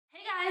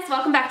Guys,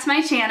 welcome back to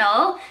my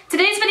channel.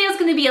 Today's video is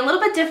going to be a little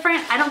bit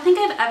different. I don't think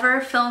I've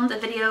ever filmed a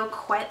video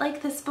quite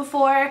like this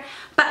before,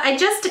 but I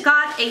just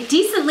got a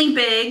decently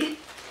big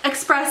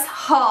express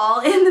haul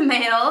in the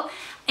mail,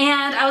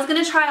 and I was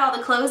going to try all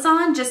the clothes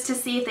on just to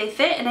see if they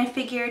fit, and I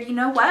figured, you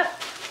know what,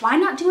 why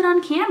not do it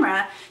on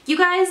camera? You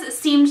guys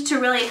seemed to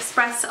really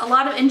express a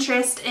lot of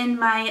interest in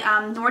my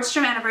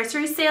Nordstrom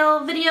anniversary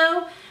sale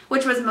video,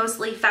 which was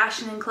mostly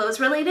fashion and clothes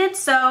related,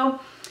 so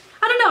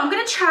I don't know, I'm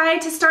gonna try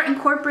to start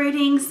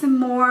incorporating some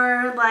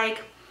more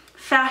like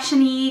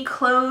fashion-y,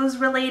 clothes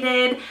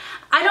related.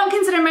 I don't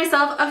consider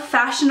myself a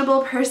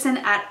fashionable person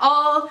at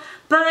all,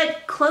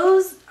 but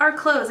clothes are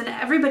clothes and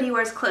everybody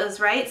wears clothes,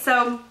 right?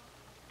 So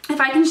if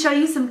I can show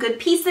you some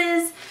good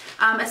pieces,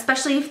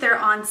 especially if they're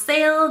on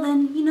sale,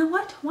 then you know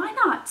what, why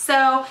not?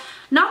 So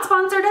not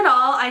sponsored at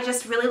all, I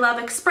just really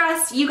love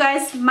Express. You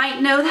guys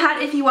might know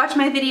that if you watch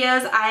my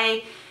videos.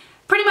 I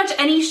pretty much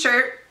any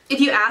shirt, if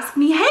you ask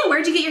me, hey,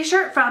 where'd you get your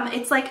shirt from?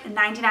 It's like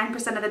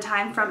 99% of the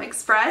time from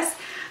Express.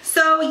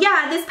 So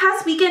yeah, this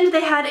past weekend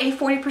they had a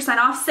 40%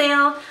 off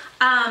sale.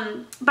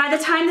 By the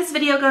time this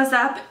video goes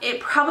up,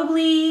 it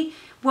probably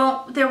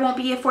there won't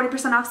be a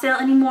 40% off sale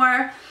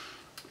anymore.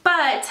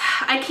 But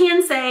I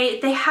can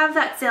say they have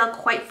that sale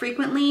quite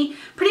frequently.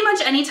 Pretty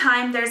much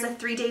anytime there's a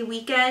 3-day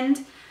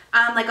weekend,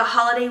 like a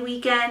holiday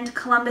weekend.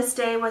 Columbus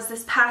Day was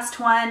this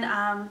past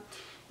one,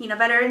 you know,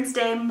 Veterans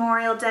Day,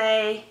 Memorial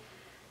Day.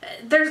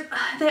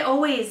 They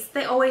always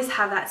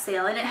have that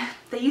sale, and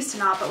they used to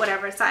not, but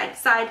whatever, side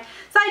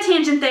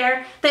tangent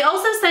there. They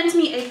also sent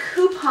me a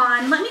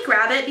coupon. Let me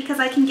grab it because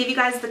I can give you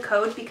guys the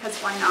code, because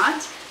why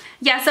not?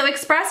 Yeah, so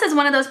Express is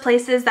one of those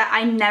places that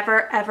I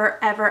never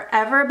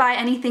ever buy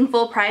anything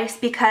full price,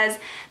 because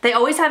they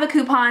always have a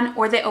coupon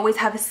or they always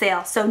have a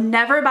sale. So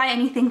never buy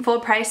anything full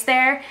price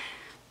there.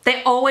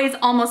 They always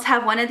almost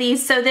have one of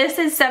these. So this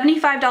is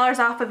 $75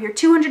 off of your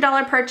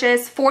 $200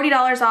 purchase,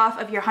 $40 off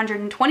of your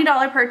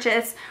 $120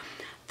 purchase,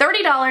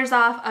 $30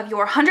 off of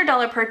your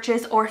 $100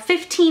 purchase, or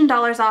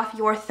 $15 off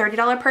your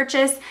 $30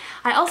 purchase.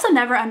 I also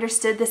never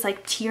understood this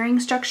like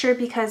tiering structure,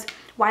 because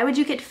why would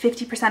you get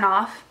 50%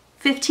 off?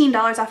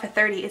 $15 off of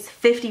 30 is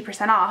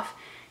 50% off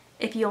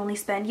if you only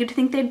spend. You'd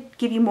think they'd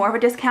give you more of a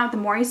discount the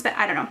more you spend.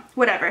 I don't know,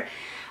 whatever.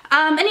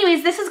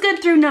 Anyways, this is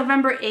good through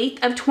November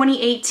 8th of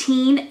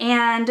 2018,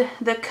 and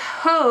the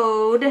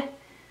code,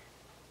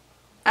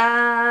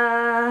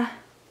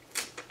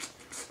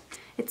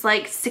 it's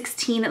like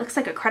 16, it looks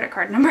like a credit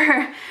card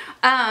number.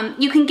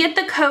 You can get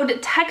the code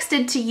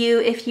texted to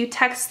you if you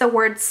text the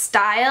word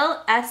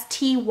STYLE,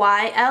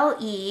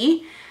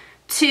 S-T-Y-L-E,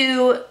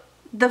 to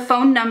the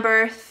phone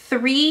number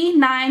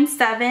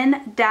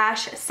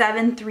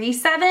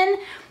 397-737.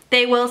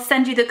 They will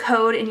send you the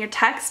code in your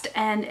text,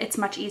 and it's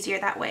much easier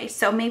that way.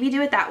 So maybe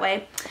do it that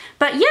way.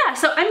 But yeah,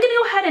 so I'm gonna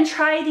go ahead and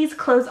try these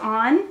clothes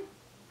on.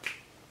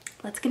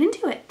 Let's get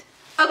into it.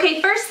 Okay,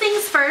 first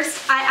things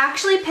first, I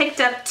actually picked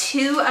up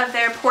 2 of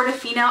their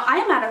Portofino. I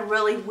am at a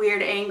really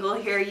weird angle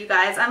here, you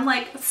guys. I'm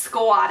like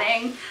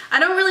squatting. I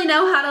don't really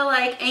know how to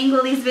like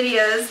angle these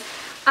videos.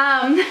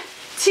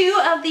 2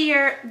 of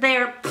their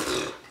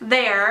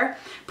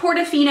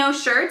Portofino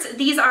shirts.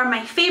 These are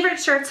my favorite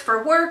shirts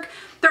for work.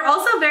 They're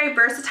also very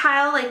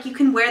versatile, like you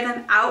can wear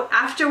them out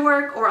after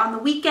work or on the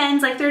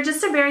weekends. Like they're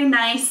just a very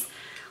nice,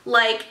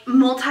 like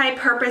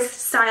multi-purpose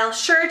style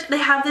shirt. They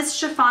have this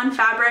chiffon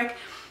fabric.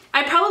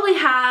 I probably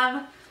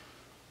have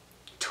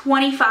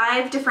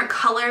 25 different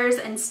colors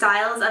and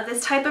styles of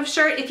this type of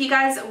shirt. If you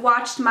guys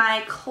watched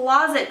my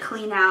closet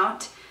clean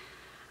out,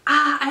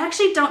 I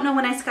actually don't know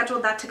when I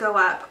scheduled that to go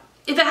up.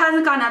 If it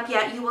hasn't gone up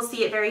yet, you will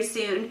see it very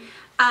soon.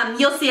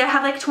 You'll see I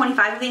have like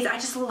 25 of these. I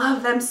just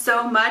love them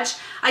so much.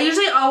 I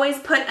usually always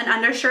put an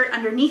undershirt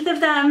underneath of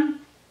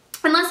them,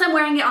 unless I'm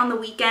wearing it on the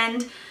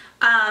weekend.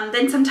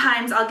 Then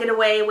sometimes I'll get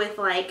away with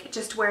like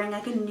just wearing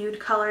like a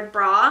nude colored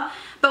bra.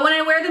 But when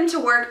I wear them to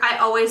work, I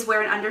always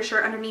wear an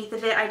undershirt underneath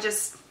of it. I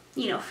just,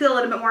 you know, feel a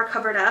little bit more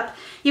covered up.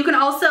 You can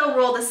also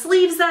roll the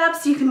sleeves up,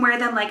 so you can wear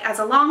them like as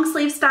a long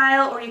sleeve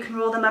style, or you can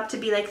roll them up to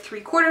be like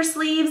 3/4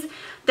 sleeves.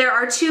 There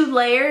are 2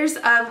 layers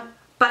of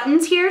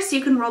buttons here, so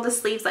you can roll the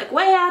sleeves like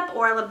way up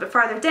or a little bit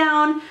farther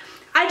down.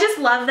 I just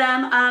love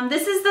them.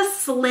 This is the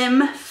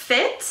slim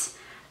fit,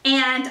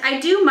 and I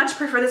do much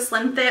prefer the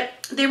slim fit.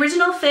 The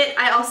original fit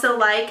I also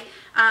like.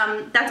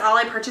 That's all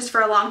I purchased for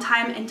a long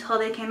time until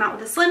they came out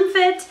with the slim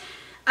fit.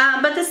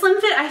 But the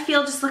slim fit I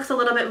feel just looks a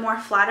little bit more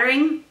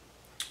flattering.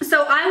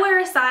 So I wear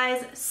a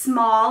size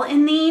small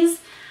in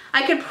these.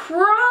 I could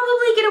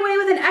probably get away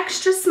with an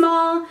extra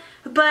small,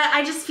 but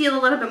I just feel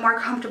a little bit more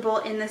comfortable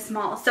in the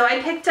small. So I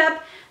picked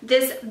up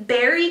this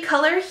berry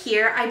color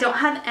here. I don't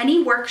have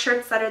any work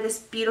shirts that are this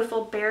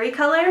beautiful berry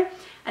color,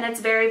 and it's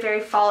very,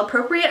 very fall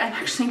appropriate. I'm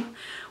actually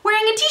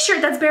wearing a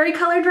t-shirt that's berry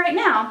colored right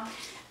now.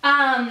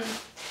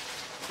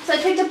 So I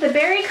picked up the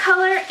berry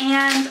color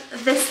and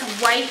this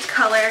white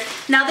color.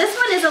 Now this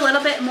one is a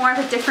little bit more of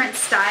a different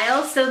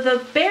style. So the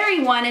berry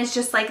one is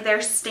just like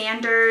their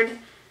standard,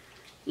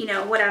 you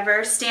know,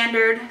 whatever,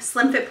 standard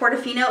slim fit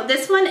Portofino.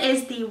 This one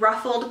is the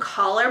ruffled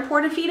collar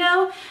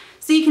Portofino.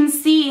 So you can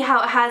see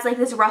how it has like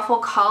this ruffle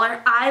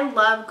collar. I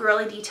love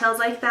girly details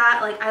like that.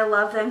 Like I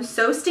love them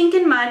so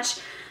stinking much.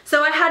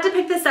 So I had to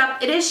pick this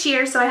up. It is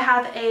sheer, so I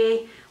have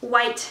a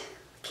white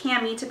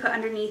cami to put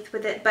underneath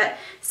with it. But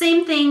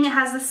same thing, it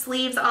has the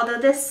sleeves, although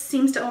this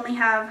seems to only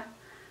have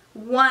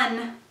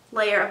one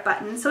layer of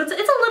buttons. So it's a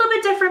little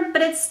bit different,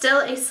 but it's still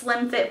a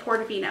slim fit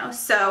Portofino.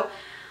 So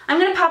I'm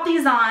gonna pop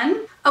these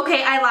on.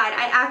 Okay, I lied.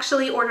 I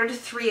actually ordered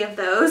 3 of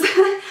those.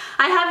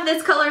 I have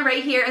this color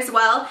right here as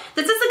well.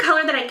 This is the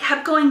color that I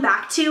kept going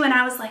back to, and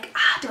I was like,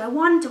 do I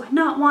want it? Do I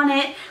not want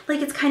it?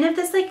 Like, it's kind of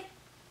this like,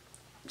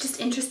 just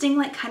interesting,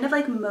 like kind of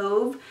like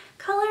mauve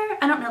color.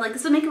 I don't know, like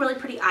this would make a really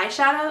pretty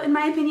eyeshadow in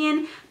my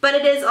opinion, but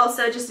it is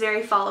also just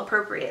very fall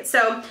appropriate.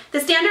 So the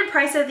standard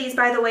price of these,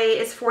 by the way,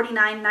 is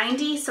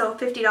 $49.90, so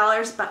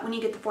 $50, but when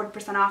you get the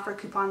 40% off or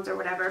coupons or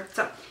whatever.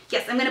 So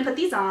yes, I'm gonna put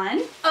these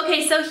on.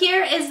 Okay, so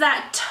here is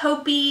that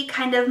taupey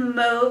kind of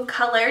mauve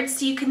colored,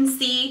 so you can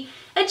see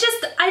I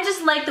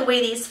just like the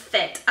way these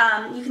fit.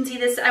 You can see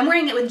this, I'm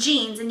wearing it with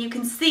jeans, and you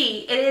can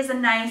see it is a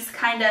nice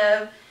kind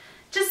of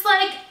just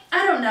like,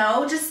 I don't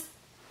know, just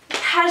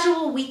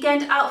casual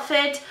weekend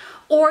outfit.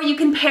 Or you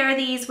can pair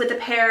these with a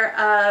pair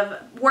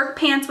of work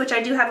pants, which I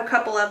do have a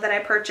couple of that I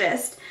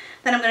purchased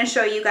that I'm going to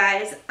show you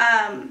guys.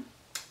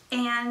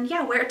 And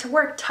yeah, wear it to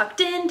work,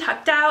 tucked in,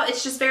 tucked out.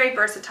 It's just very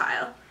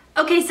versatile.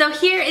 Okay, so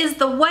here is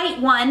the white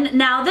one.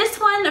 Now this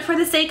one, for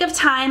the sake of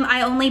time,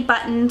 I only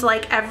buttoned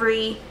like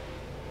every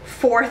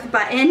 4th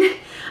button.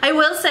 I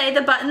will say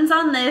the buttons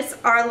on this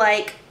are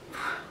like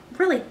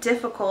really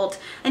difficult.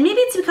 And maybe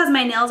it's because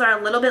my nails are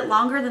a little bit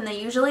longer than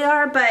they usually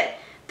are, but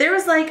there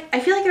was like,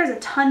 I feel like there's a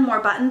ton more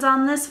buttons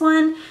on this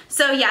one.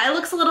 So yeah, it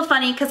looks a little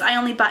funny because I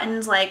only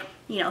buttoned like,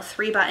 you know,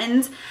 3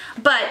 buttons,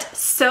 but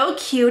so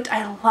cute.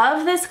 I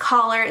love this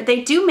collar.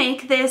 They do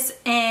make this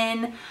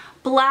in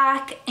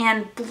black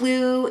and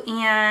blue,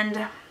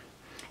 and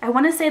I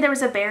want to say there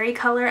was a berry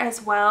color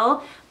as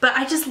well, but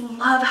I just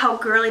love how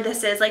girly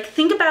this is. Like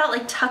think about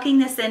like tucking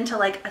this into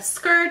like a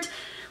skirt,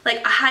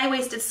 like a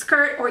high-waisted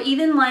skirt, or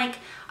even like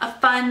a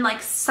fun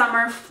like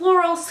summer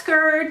floral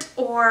skirt,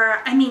 or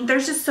I mean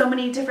there's just so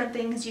many different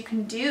things you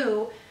can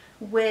do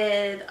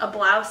with a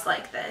blouse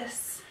like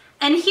this.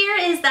 And here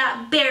is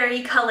that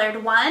berry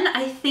colored one.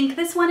 I think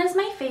this one is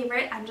my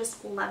favorite. I'm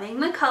just loving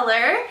the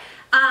color.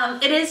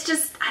 It is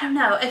just, I don't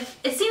know,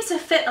 it seems to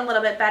fit a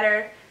little bit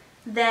better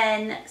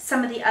than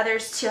some of the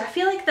others too. I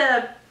feel like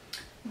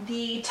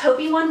the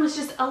taupey one was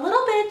just a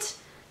little bit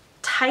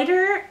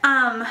tighter.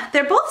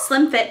 They're both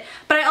slim fit,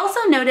 but I also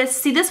noticed,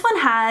 see, this one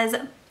has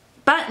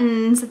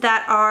buttons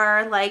that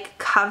are like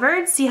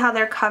covered. See how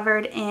they're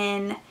covered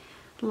in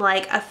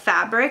like a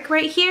fabric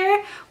right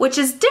here, which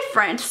is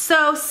different.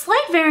 So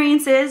slight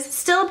variances,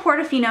 still a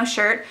Portofino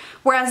shirt,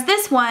 whereas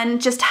this one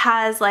just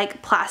has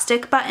like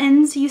plastic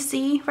buttons, you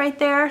see right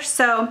there.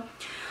 So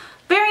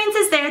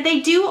variances there. They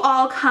do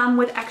all come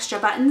with extra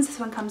buttons. This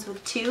one comes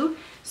with 2.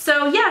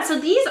 So yeah, so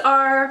these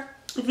are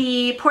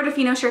the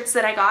Portofino shirts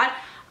that I got.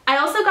 I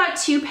also got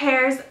 2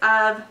 pairs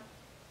of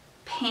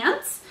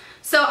pants.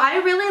 So I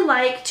really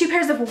like 2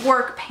 pairs of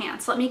work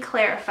pants. Let me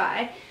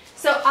clarify.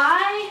 So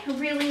I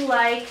really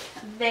like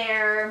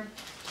their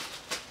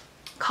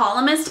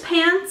columnist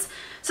pants.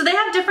 So they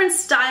have different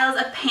styles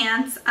of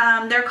pants.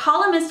 Their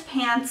columnist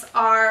pants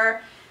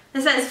are,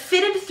 it says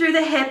fitted through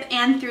the hip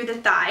and through the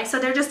thigh. So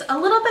they're just a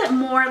little bit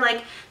more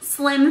like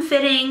slim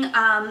fitting,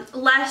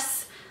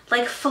 less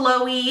like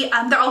flowy.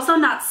 They're also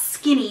not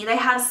skinny. They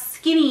have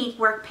skinny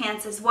work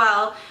pants as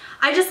well.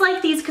 I just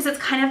like these because it's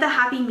kind of the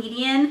happy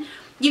median.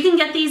 You can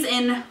get these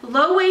in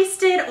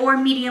low-waisted or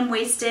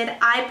medium-waisted.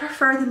 I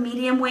prefer the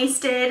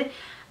medium-waisted.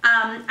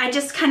 I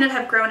just kind of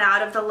have grown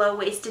out of the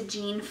low-waisted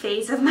jean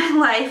phase of my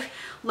life.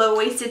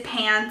 Low-waisted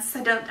pants.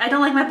 I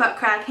don't like my butt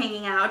crack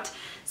hanging out.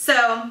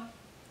 So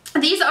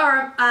these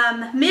are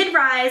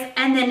mid-rise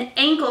and then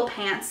ankle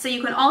pants. So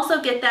you can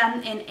also get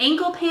them in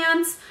ankle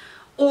pants,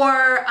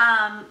 or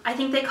I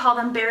think they call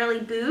them barely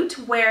boot,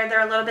 where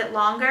they're a little bit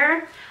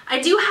longer. I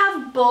do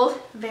have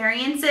both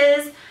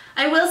variances.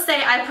 I will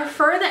say I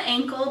prefer the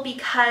ankle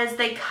because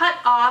they cut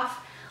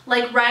off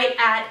like right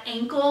at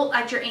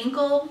your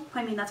ankle.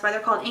 I mean, that's why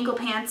they're called ankle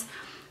pants.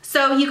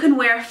 So you can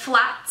wear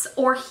flats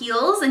or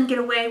heels and get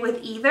away with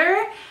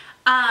either.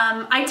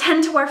 I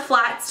tend to wear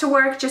flats to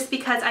work just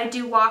because I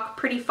do walk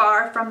pretty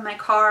far from my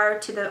car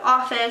to the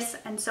office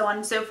and so on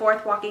and so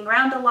forth, walking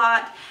around a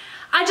lot.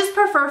 I just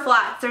prefer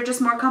flats. They're just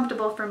more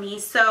comfortable for me.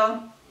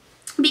 So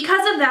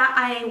because of that,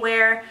 I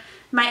wear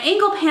my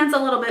ankle pants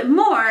a little bit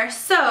more.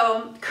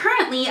 So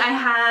currently I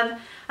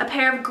have a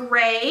pair of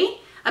gray,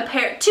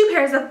 2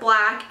 pairs of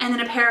black, and then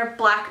a pair of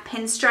black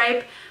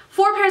pinstripe.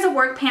 4 pairs of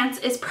work pants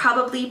is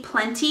probably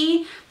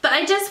plenty, but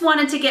I just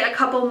wanted to get a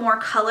couple more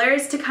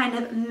colors to kind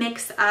of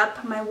mix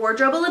up my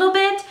wardrobe a little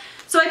bit.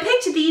 So I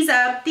picked these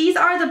up. These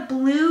are the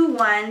blue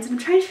ones. I'm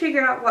trying to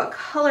figure out what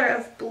color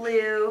of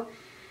blue.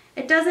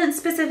 It doesn't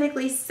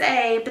specifically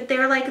say, but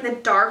they're like the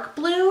dark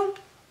blue.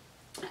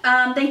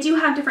 They do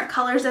have different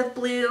colors of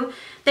blue.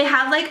 They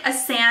have like a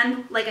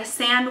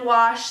sand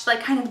wash,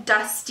 like kind of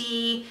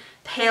dusty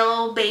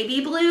pale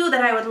baby blue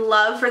that I would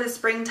love for the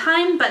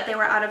springtime, but they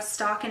were out of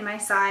stock in my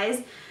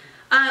size.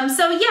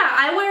 So yeah,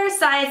 I wear a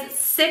size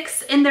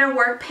 6 in their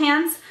work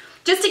pants.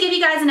 Just to give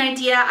you guys an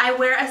idea, I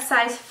wear a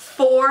size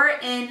 4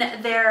 in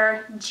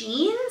their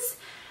jeans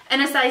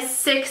and a size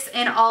 6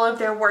 in all of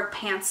their work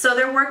pants. So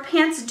their work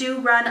pants do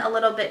run a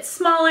little bit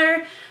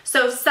smaller,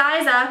 so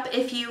size up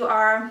if you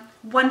are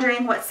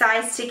wondering what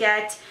size to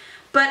get.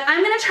 But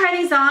I'm gonna try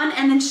these on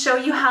and then show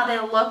you how they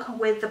look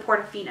with the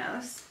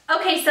Portofinos.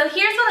 Okay, so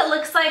here's what it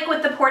looks like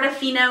with the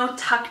Portofino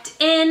tucked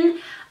in.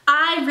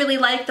 I really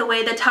like the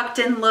way the tucked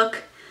in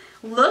look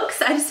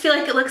looks. I just feel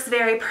like it looks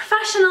very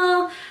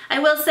professional. I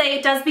will say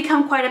it does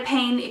become quite a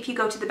pain if you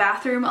go to the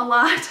bathroom a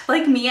lot.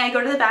 Like me, I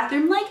go to the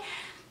bathroom like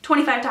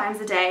 25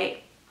 times a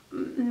day,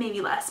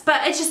 maybe less.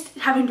 But it's just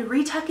having to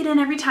retuck it in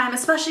every time,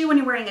 especially when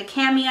you're wearing a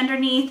cami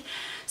underneath.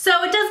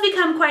 So it does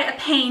become quite a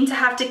pain to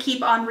have to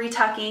keep on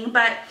retucking,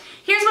 but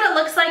here's what it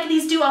looks like.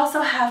 These do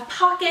also have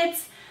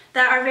pockets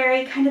that are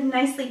very kind of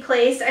nicely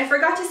placed. I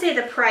forgot to say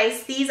the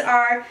price. These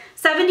are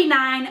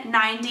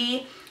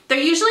 $79.90. They're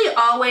usually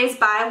always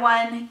buy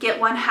one, get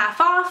one half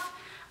off.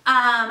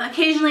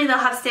 Occasionally they'll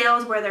have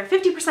sales where they're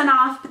 50%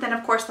 off, but then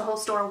of course the whole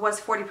store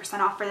was 40%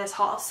 off for this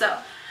haul. So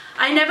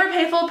I never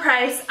pay full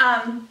price.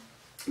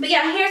 But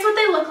yeah, here's what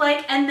they look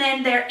like. And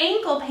then their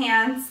ankle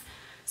pants.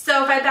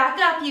 So if I back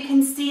up, you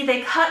can see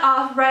they cut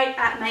off right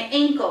at my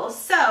ankles.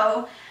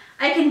 So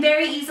I can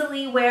very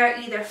easily wear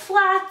either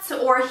flats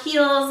or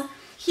heels.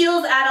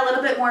 Heels add a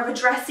little bit more of a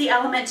dressy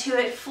element to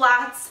it.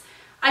 Flats,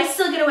 I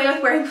still get away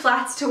with wearing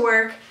flats to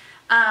work.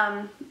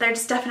 They're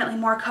just definitely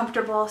more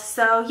comfortable.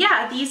 So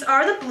yeah, these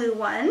are the blue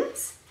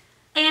ones.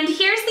 And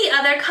here's the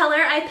other color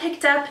I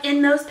picked up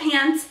in those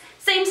pants.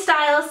 Same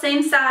style,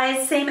 same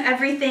size, same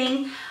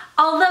everything.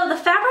 Although the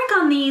fabric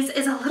on these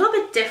is a little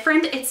bit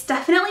different. It's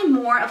definitely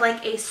more of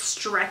like a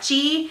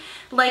stretchy,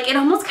 like it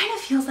almost kind of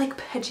feels like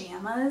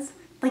pajamas.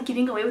 Like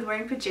getting away with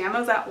wearing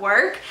pajamas at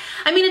work.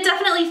 I mean, it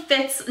definitely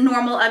fits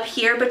normal up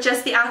here, but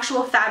just the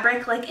actual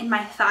fabric like in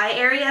my thigh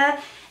area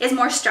is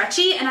more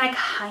stretchy, and I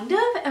kind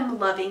of am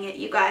loving it,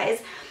 you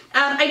guys.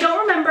 I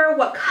don't remember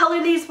what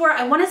color these were.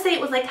 I want to say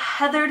it was like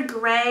heathered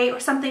gray or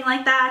something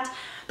like that,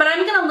 but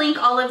I'm gonna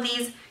link all of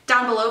these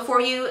down below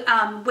for you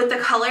with the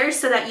colors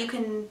so that you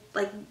can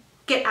like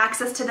get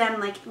access to them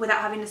like without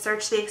having to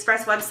search the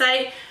Express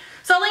website.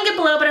 So I'll link it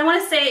below, but I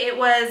want to say it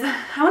was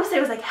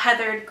like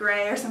heathered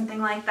gray or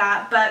something like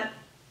that. But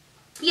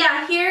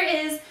yeah, here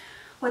is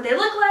what they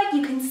look like.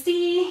 You can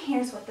see,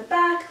 here's what the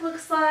back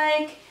looks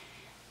like.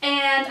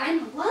 And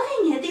I'm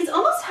loving it. These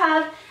almost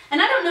have,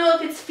 and I don't know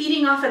if it's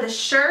feeding off of the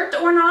shirt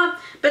or not,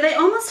 but they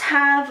almost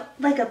have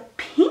like a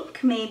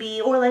pink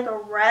maybe, or like a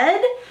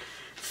red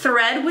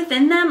thread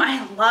within them.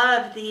 I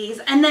love these.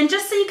 And then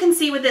just so you can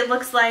see what it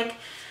looks like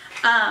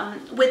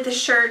with the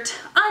shirt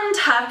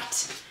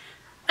untucked.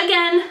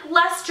 Again,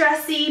 less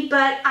dressy,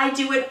 but I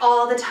do it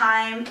all the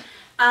time.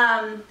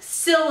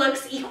 Still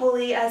looks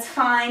equally as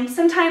fine.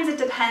 Sometimes it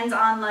depends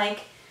on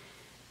like,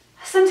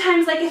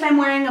 sometimes like if I'm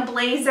wearing a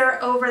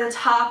blazer over the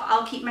top,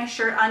 I'll keep my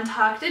shirt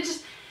untucked. It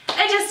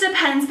just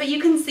depends, but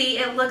you can see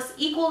it looks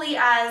equally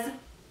as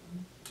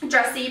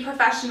dressy,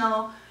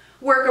 professional,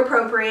 work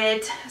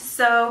appropriate.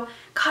 So,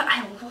 God,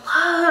 I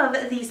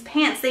love these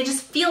pants. They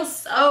just feel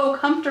so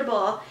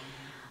comfortable.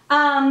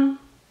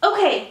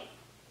 Okay.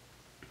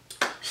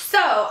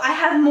 So I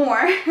have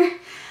more.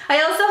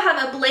 I also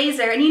have a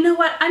blazer, and you know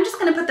what? I'm just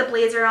gonna put the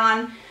blazer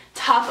on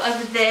top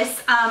of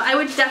this. I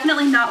would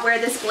definitely not wear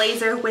this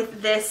blazer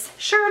with this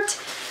shirt.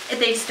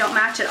 They just don't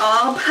match at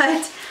all,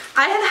 but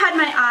I have had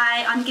my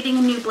eye on getting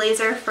a new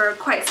blazer for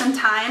quite some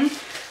time.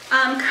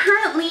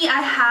 Currently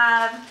I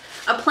have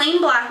a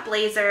plain black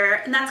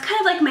blazer, and that's kind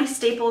of like my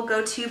staple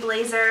go-to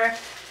blazer.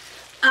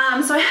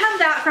 So I have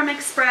that from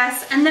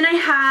Express, and then I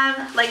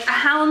have like a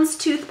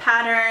houndstooth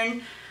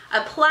pattern,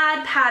 a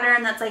plaid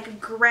pattern that's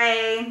like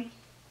gray,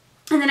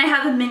 and then I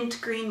have a mint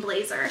green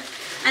blazer.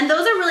 And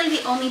those are really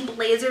the only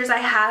blazers I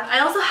have. I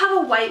also have a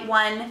white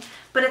one,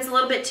 but it's a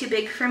little bit too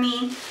big for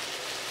me.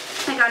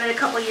 I got it a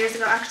couple years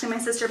ago. Actually, my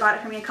sister bought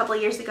it for me a couple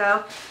years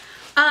ago.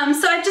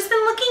 So I've just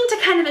been looking to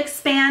kind of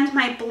expand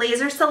my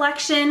blazer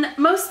selection,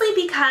 mostly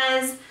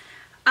because,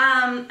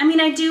 I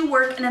mean, I do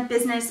work in a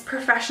business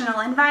professional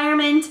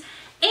environment,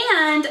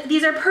 and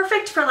these are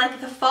perfect for like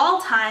the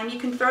fall time. You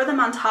can throw them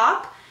on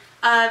top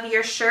of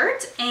your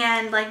shirt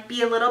and like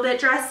be a little bit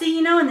dressy,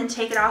 you know, and then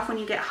take it off when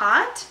you get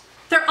hot.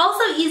 They're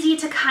also easy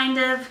to kind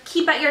of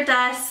keep at your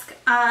desk.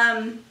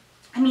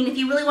 I mean, if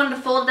you really wanted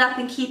to fold it up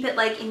and keep it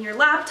like in your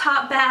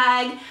laptop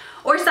bag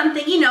or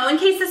something, you know, in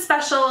case a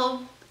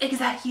special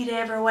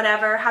executive or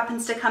whatever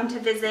happens to come to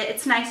visit,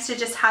 it's nice to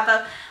just have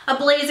a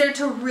blazer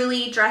to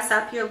really dress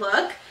up your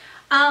look.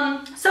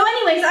 So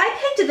anyways,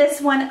 I picked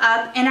this one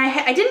up, and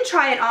I didn't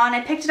try it on.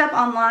 I picked it up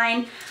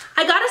online.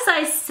 I got a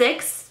size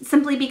 6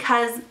 simply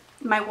because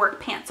my work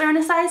pants are in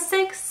a size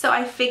 6, so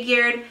I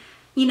figured,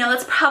 you know,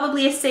 it's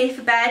probably a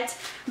safe bet.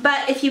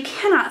 But if you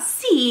cannot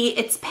see,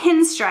 it's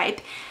pinstripe,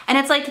 and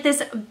it's like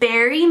this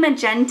berry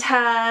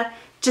magenta,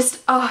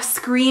 just, oh,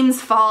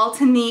 screams fall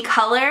to me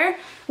color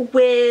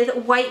with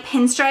white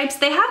pinstripes.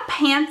 They have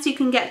pants you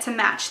can get to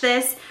match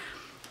this.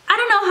 I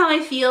don't know how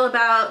I feel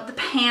about the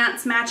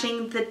pants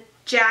matching the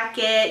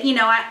jacket. You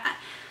know,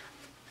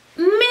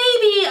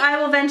 maybe I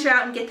will venture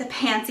out and get the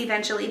pants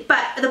eventually,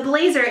 but the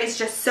blazer is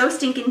just so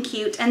stinking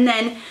cute. And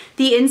then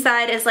the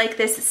inside is like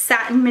this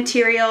satin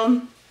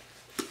material,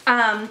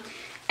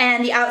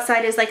 and the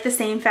outside is like the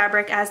same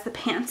fabric as the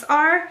pants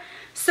are.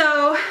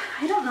 So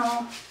I don't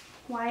know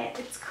why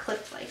it's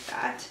clipped like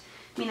that.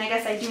 I mean, I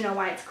guess I do know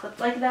why it's clipped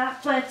like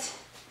that, but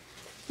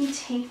you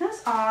take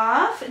this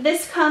off.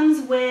 This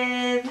comes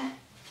with,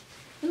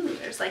 ooh,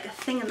 there's like a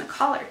thing in the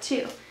collar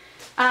too.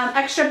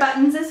 Extra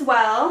buttons as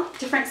well,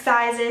 different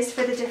sizes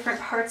for the different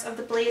parts of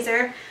the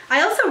blazer.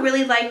 I also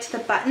really liked the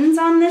buttons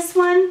on this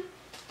one.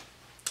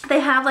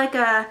 They have like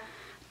a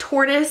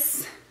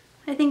tortoise,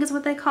 I think is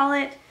what they call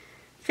it,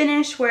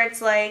 finish, where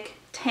it's like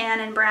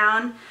tan and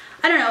brown.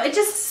 I don't know, it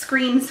just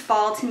screams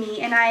fall to me,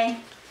 and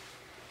I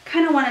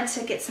kind of wanted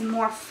to get some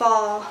more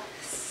fall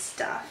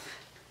stuff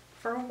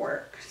for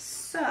work.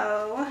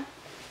 So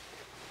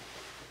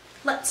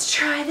let's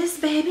try this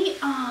baby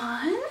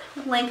on.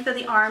 The length of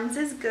the arms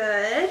is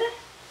good.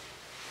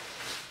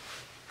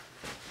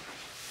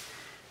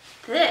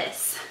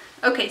 This,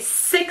 okay,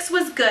 6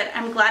 was good.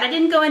 I'm glad I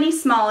didn't go any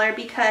smaller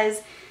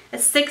because a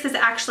 6 is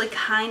actually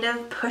kind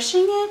of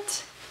pushing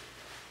it,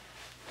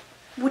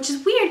 which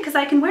is weird because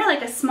I can wear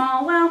like a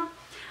small, well,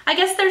 I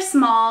guess they're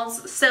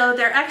smalls. So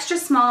their extra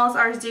smalls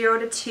are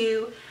 0 to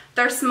 2.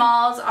 Their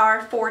smalls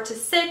are 4 to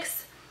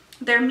 6.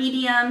 Their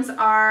mediums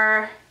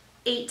are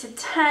 8 to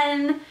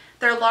 10.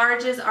 Their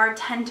larges are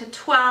 10 to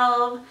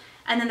 12,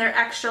 and then their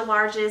extra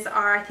larges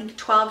are, I think,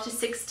 12 to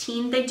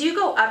 16. They do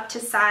go up to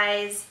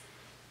size,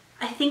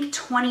 I think,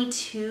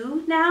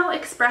 22 now.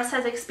 Express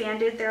has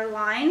expanded their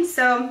line.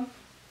 So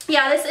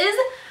yeah, this is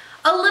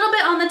a little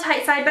bit on the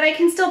tight side, but I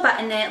can still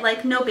button it,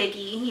 like no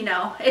biggie, you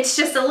know. It's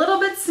just a little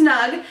bit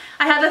snug.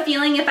 I have a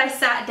feeling if I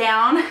sat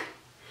down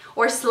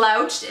or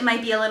slouched, it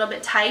might be a little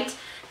bit tight.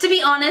 To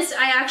be honest,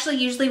 I actually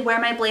usually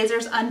wear my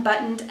blazers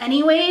unbuttoned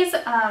anyways,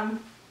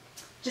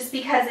 just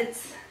because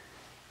it's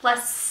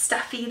less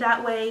stuffy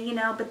that way, you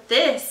know, but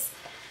this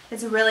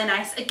is really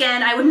nice.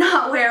 Again, I would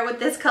not wear it with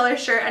this color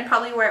shirt. I'd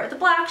probably wear it with a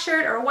black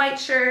shirt or a white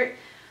shirt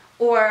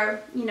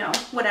or, you know,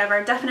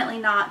 whatever. Definitely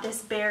not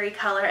this berry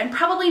color, and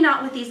probably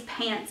not with these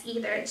pants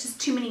either. It's just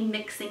too many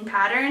mixing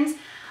patterns.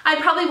 I'd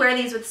probably wear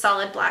these with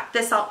solid black,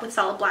 with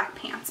solid black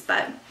pants,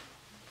 but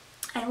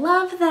I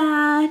love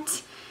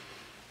that.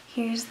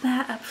 Here's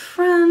that up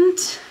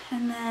front,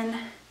 and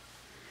then,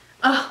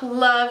 oh,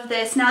 love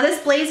this. Now this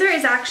blazer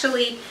is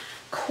actually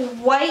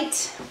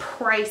quite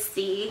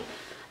pricey.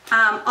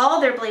 All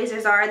their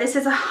blazers are. This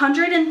is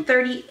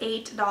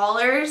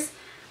 $138,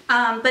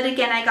 but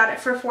again, I got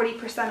it for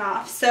 40%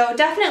 off. So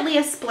definitely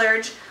a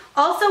splurge.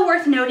 Also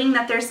worth noting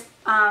that there's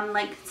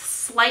like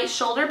slight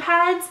shoulder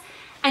pads,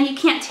 and you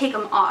can't take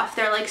them off.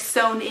 They're like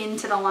sewn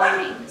into the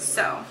lining,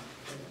 so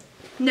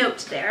note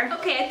there.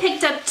 Okay, I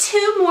picked up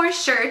 2 more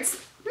shirts.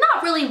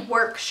 Not really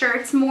work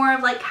shirts, more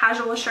of like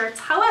casual shirts.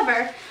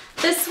 However,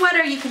 this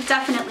sweater you could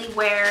definitely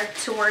wear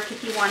to work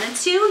if you wanted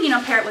to, you know,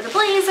 pair it with a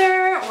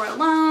blazer or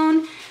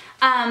alone.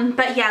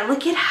 But yeah,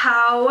 look at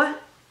how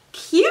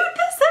cute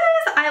this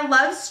is. I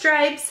love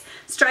stripes.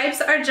 Stripes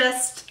are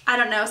just, I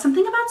don't know,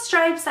 something about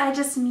stripes.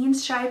 Me and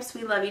stripes,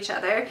 we love each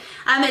other.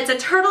 It's a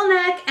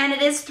turtleneck, and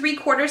it is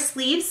 3/4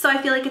 sleeves, so I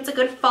feel like it's a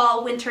good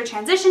fall winter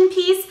transition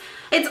piece.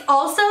 It's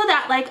also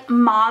that like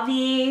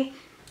mauve-y,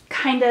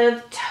 kind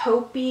of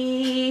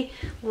taupey,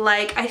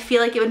 like I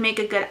feel like it would make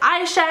a good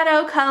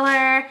eyeshadow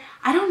color.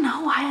 I don't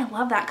know why I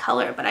love that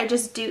color, but I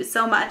just do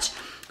so much.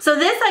 So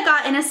this I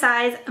got in a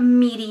size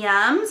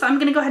medium, so I'm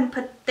gonna go ahead and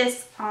put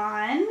this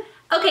on.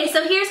 Okay,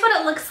 so here's what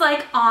it looks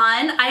like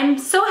on. I'm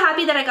so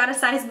happy that I got a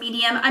size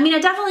medium. I mean, I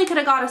definitely could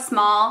have got a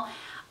small,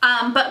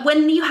 but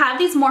when you have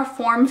these more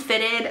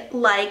form-fitted,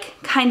 like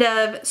kind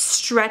of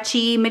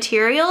stretchy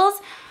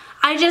materials,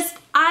 I just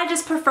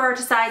prefer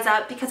to size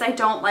up because I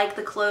don't like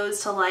the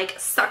clothes to like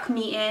suck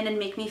me in and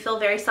make me feel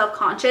very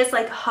self-conscious,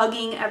 like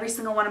hugging every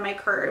single one of my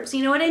curves,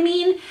 you know what I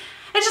mean?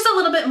 It's just a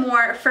little bit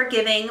more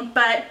forgiving,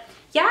 but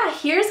yeah,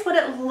 here's what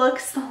it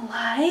looks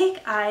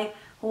like. I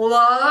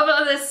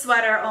love this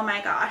sweater, oh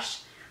my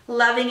gosh.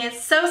 Loving it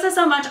so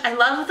much. I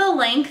love the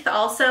length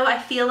also. I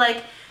feel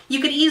like you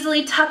could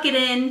easily tuck it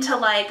into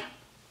like,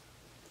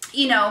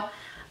 you know,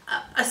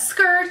 a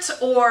skirt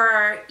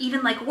or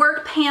even like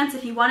work pants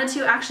if you wanted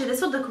to. Actually,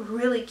 this would look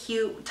really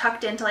cute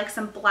tucked into like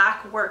some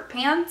black work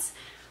pants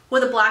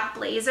with a black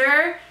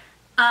blazer.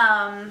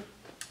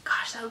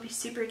 Gosh, that would be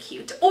super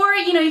cute. Or,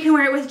 you know, you can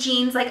wear it with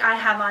jeans like I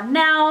have on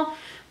now.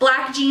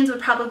 Black jeans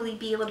would probably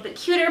be a little bit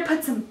cuter.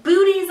 Put some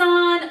booties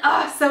on.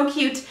 Oh, so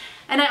cute.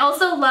 And I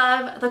also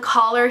love the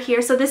collar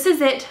here. So this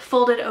is it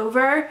folded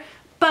over,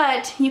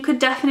 but you could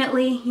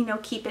definitely, you know,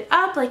 keep it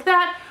up like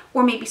that,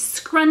 or maybe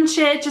scrunch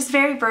it. Just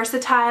very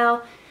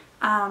versatile.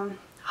 Oh,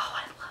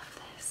 I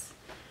love this.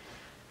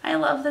 I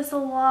love this a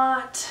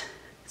lot.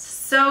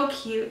 So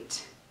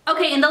cute.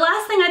 Okay, and the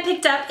last thing I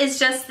picked up is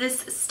just this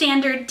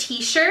standard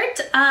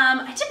t-shirt.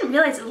 I didn't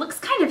realize it looks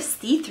kind of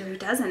see-through,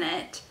 doesn't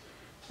it?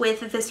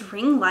 With this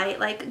ring light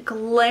like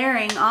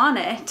glaring on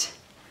it.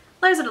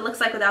 That's what it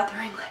looks like without the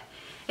ring light.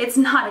 It's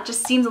not, it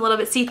just seems a little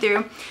bit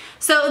see-through.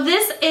 So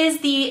this is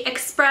the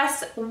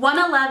Express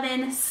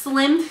 111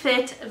 Slim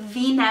Fit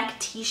V-neck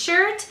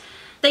t-shirt.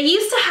 They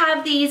used to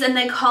have these and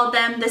they called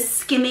them the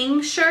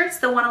skimming shirts,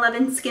 the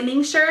 111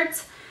 skimming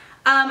shirts.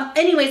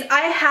 Anyways,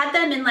 I had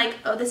them in like,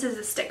 oh, this is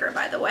a sticker,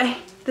 by the way,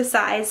 the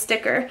size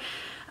sticker.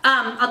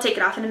 I'll take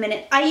it off in a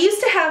minute. I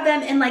used to have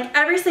them in like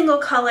every single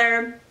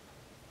color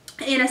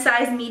in a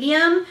size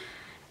medium.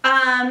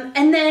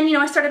 And then, you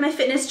know, I started my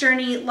fitness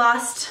journey,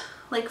 lost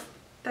like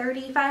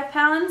 35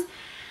 pounds,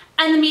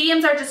 and the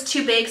mediums are just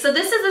too big. So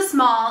this is a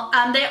small.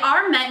 They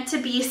are meant to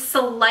be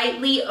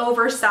slightly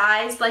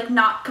oversized, like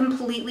not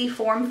completely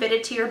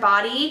form-fitted to your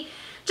body.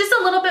 Just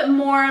a little bit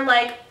more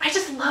like, I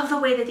just love the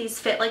way that these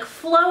fit, like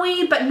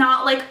flowy, but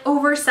not like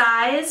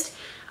oversized.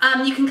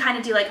 You can kind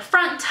of do like a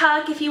front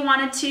tuck if you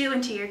wanted to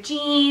into your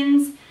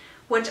jeans,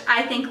 which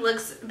I think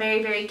looks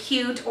very, very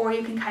cute, or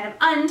you can kind of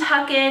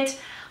untuck it.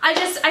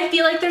 I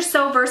feel like they're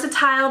so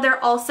versatile.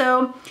 They're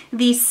also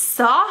the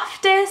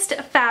softest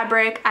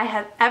fabric I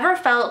have ever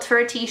felt for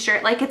a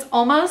t-shirt. Like it's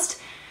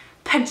almost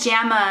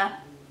pajama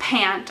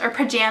pant or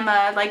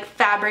pajama like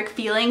fabric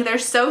feeling. They're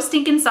so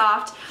stinking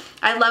soft.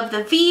 I love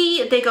the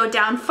V. They go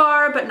down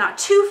far, but not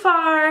too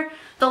far.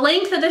 The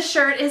length of the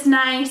shirt is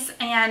nice,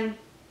 and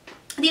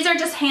these are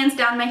just hands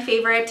down my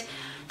favorite.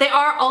 They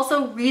are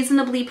also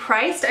reasonably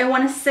priced. I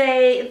want to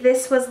say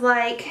this was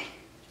like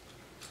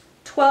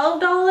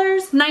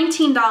 $12,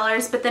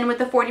 $19, but then with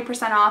the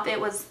 40% off,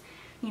 it was,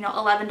 you know,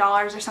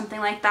 $11 or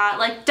something like that.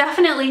 Like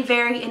definitely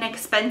very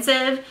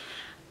inexpensive.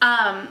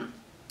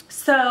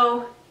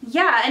 So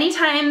yeah,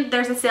 anytime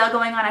there's a sale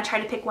going on, I try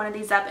to pick one of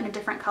these up in a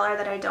different color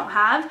that I don't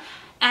have.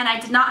 And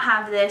I did not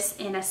have this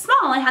in a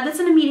small. I had this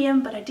in a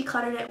medium, but I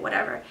decluttered it,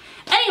 whatever.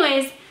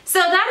 Anyways, so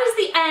that is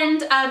the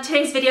end of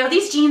today's video.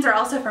 These jeans are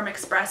also from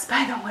Express,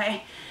 by the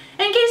way.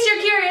 In case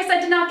you're curious, I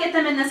did not get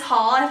them in this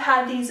haul. I've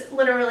had these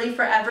literally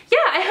forever. Yeah,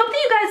 I hope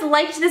that you guys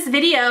liked this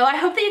video. I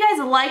hope that you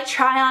guys like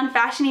try-on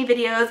fashion-y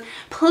videos.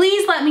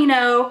 Please let me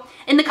know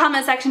in the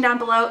comment section down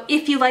below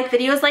if you like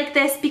videos like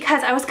this,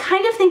 because I was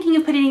kind of thinking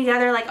of putting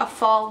together like a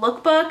fall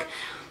lookbook.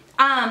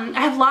 I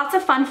have lots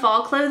of fun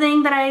fall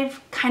clothing that I've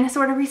kind of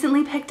sort of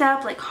recently picked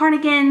up, like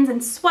cardigans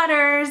and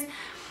sweaters.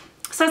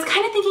 So I was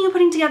kind of thinking of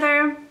putting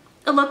together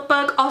a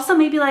lookbook. Also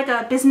maybe like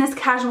a business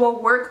casual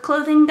work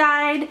clothing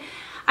guide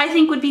I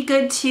think would be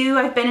good too.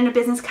 I've been in a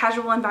business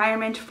casual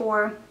environment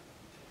for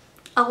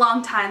a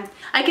long time.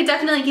 I could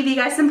definitely give you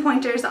guys some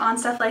pointers on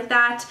stuff like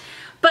that.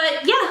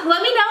 But yeah,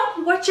 let me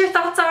know what your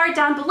thoughts are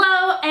down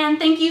below, and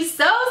thank you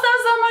so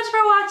much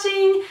for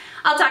watching.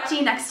 I'll talk to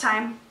you next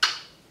time.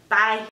 Bye.